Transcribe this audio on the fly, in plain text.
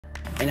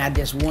and I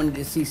just wanted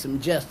to see some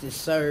justice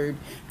served.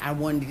 I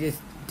wanted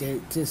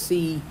to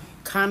see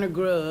Connor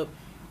Grubb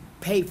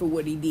pay for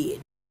what he did.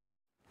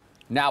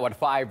 Now at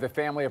 5, the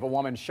family of a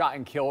woman shot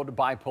and killed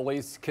by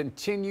police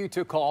continue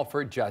to call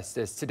for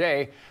justice.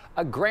 Today,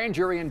 a grand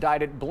jury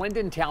indicted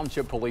Blendon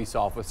Township police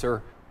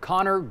officer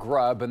Connor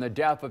Grubb in the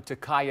death of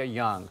Takaya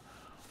Young.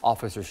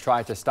 Officers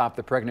tried to stop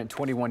the pregnant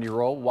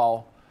 21-year-old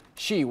while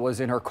she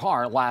was in her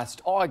car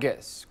last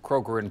August.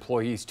 Kroger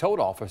employees told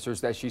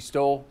officers that she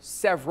stole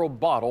several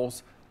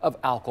bottles of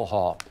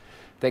alcohol.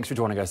 Thanks for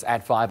joining us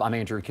at 5. I'm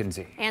Andrew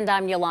Kinsey. And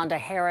I'm Yolanda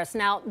Harris.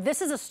 Now,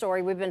 this is a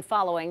story we've been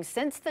following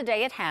since the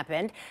day it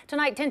happened.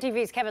 Tonight, 10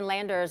 TV's Kevin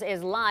Landers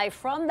is live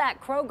from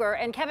that Kroger.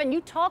 And Kevin, you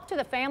talked to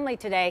the family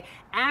today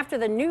after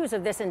the news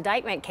of this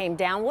indictment came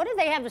down. What did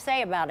they have to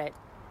say about it?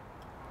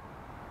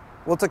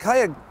 Well,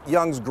 Takaya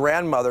Young's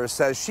grandmother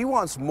says she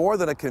wants more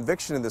than a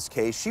conviction in this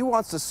case. She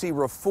wants to see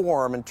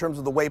reform in terms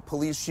of the way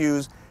police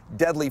use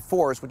deadly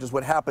force, which is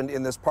what happened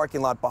in this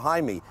parking lot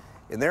behind me.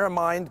 In their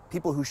mind,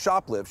 people who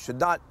shoplift should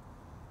not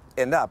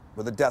end up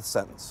with a death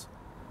sentence.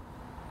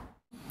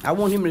 I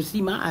want him to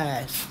see my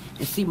eyes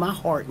and see my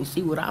heart and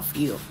see what I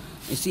feel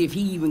and see if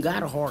he even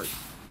got a heart.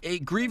 A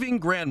grieving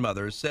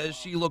grandmother says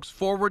she looks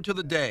forward to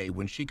the day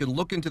when she can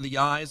look into the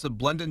eyes of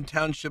Blendon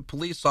Township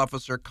police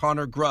officer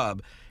Connor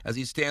Grubb as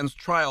he stands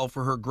trial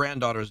for her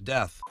granddaughter's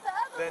death.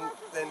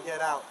 Then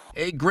get out.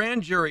 A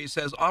grand jury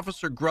says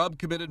Officer Grubb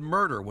committed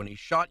murder when he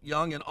shot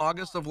Young in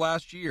August of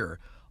last year.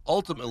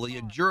 Ultimately,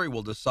 a jury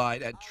will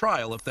decide at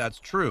trial if that's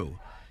true.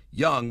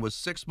 Young was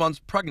 6 months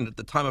pregnant at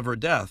the time of her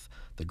death.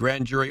 The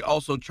grand jury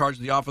also charged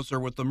the officer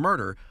with the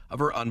murder of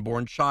her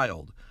unborn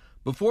child.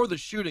 Before the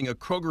shooting, a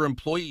Kroger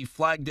employee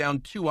flagged down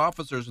 2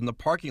 officers in the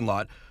parking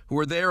lot who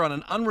were there on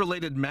an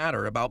unrelated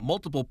matter about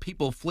multiple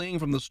people fleeing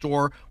from the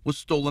store with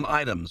stolen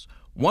items.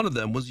 One of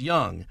them was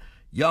Young.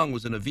 Young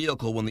was in a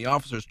vehicle when the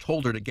officers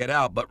told her to get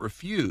out but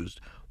refused.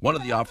 One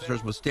of the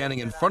officers was standing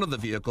in front of the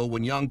vehicle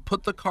when Young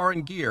put the car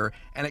in gear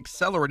and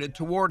accelerated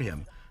toward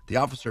him. The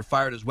officer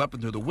fired his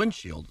weapon through the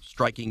windshield,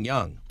 striking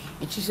Young.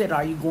 And she said,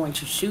 "Are you going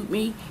to shoot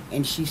me?"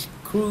 And she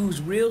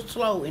cruised real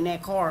slow in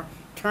that car,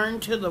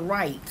 turned to the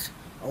right,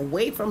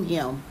 away from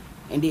him,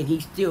 and then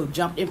he still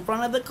jumped in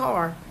front of the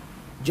car,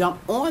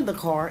 jumped on the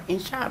car, and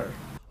shot her.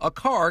 A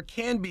car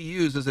can be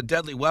used as a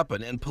deadly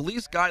weapon, and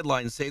police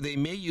guidelines say they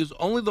may use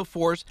only the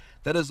force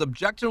that is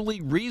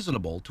objectively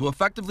reasonable to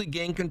effectively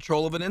gain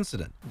control of an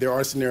incident. There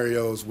are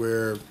scenarios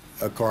where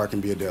a car can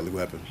be a deadly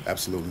weapon.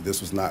 Absolutely.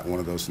 This was not one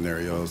of those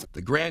scenarios.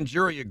 The grand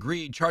jury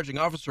agreed, charging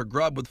Officer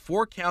Grubb with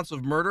 4 counts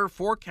of murder,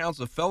 4 counts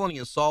of felony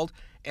assault,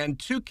 and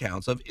 2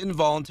 counts of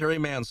involuntary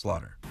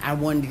manslaughter. I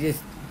wanted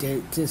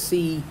to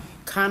see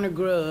Connor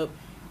Grubb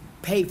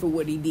pay for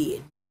what he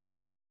did.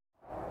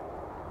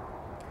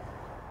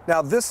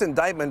 Now, this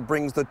indictment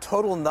brings the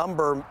total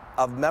number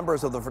of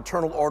members of the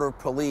Fraternal Order of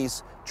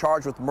Police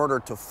charged with murder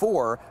to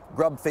 4.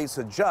 Grubb faces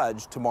a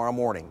judge tomorrow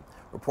morning.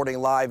 Reporting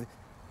live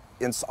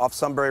off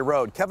Sunbury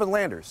Road, Kevin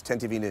Landers, 10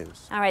 TV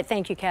News. All right,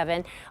 thank you,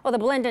 Kevin. Well, the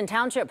Blendon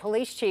Township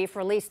Police Chief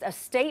released a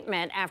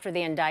statement after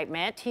the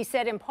indictment. He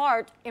said, in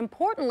part,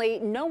 importantly,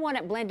 no one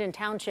at Blendon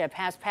Township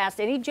has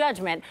passed any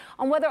judgment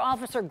on whether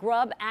Officer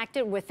Grubb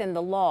acted within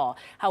the law.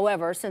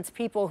 However, since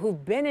people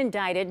who've been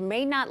indicted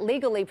may not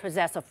legally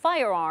possess a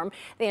firearm,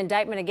 the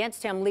indictment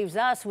against him leaves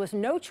us with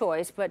no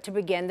choice but to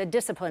begin the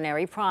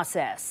disciplinary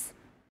process.